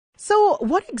So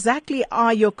what exactly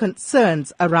are your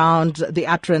concerns around the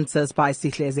utterances by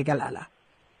Sihle Zikalala?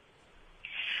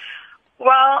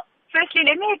 Well, firstly,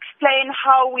 let me explain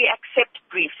how we accept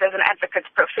briefs as an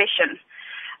advocate's profession.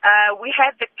 We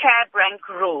have the cab rank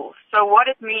rule. So what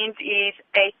it means is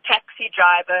a taxi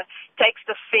driver takes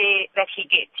the fare that he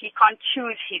gets. He can't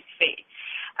choose his fare.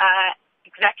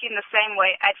 Exactly in the same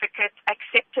way, advocates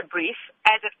accept a brief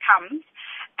as it comes,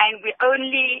 and we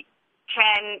only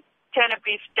can turn a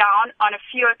brief down on a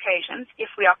few occasions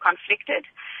if we are conflicted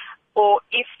or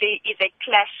if there is a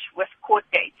clash with court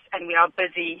dates and we are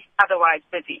otherwise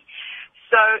busy.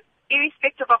 So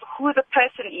irrespective of who the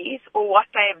person is or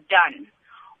what they have done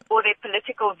or their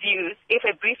political views, if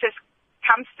a brief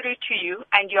comes through to you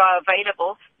and you are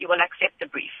available, you will accept the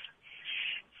brief.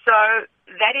 So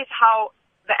that is how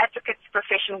the advocate's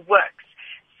profession works.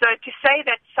 So to say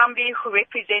that somebody who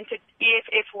represented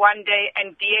EFF one day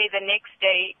and DA the next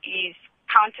day is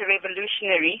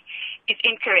counter-revolutionary is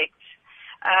incorrect.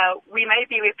 We may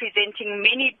be representing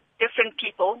many different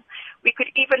people. We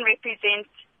could even represent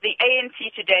the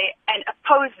ANC today and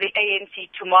oppose the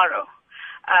ANC tomorrow.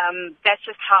 That's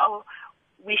just how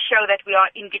we show that we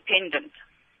are independent.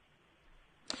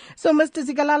 So Mr.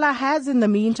 Zikalala has in the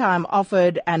meantime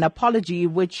offered an apology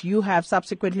which you have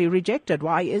subsequently rejected.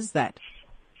 Why is that?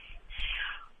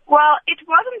 Well, it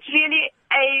wasn't really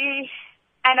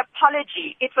an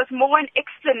apology. It was more an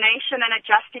explanation and a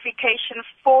justification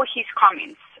for his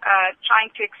comments,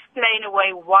 trying to explain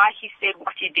away why he said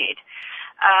what he did,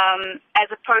 as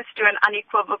opposed to an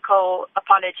unequivocal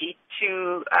apology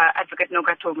to Advocate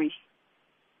Ngcukaitobi.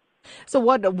 So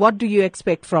what do you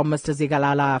expect from Mr.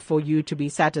 Zikalala for you to be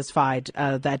satisfied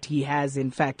that he has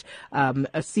in fact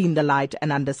seen the light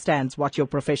and understands what your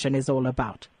profession is all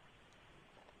about?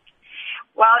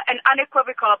 Well, an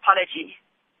unequivocal apology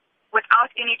without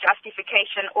any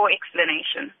justification or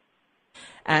explanation.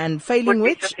 And failing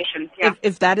which, yeah.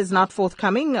 if that is not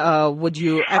forthcoming, would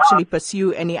you actually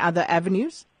pursue any other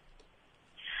avenues?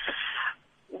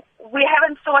 We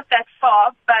haven't thought that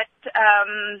far, but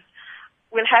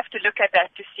we'll have to look at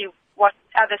that to see what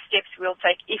other steps we'll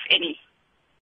take, if any.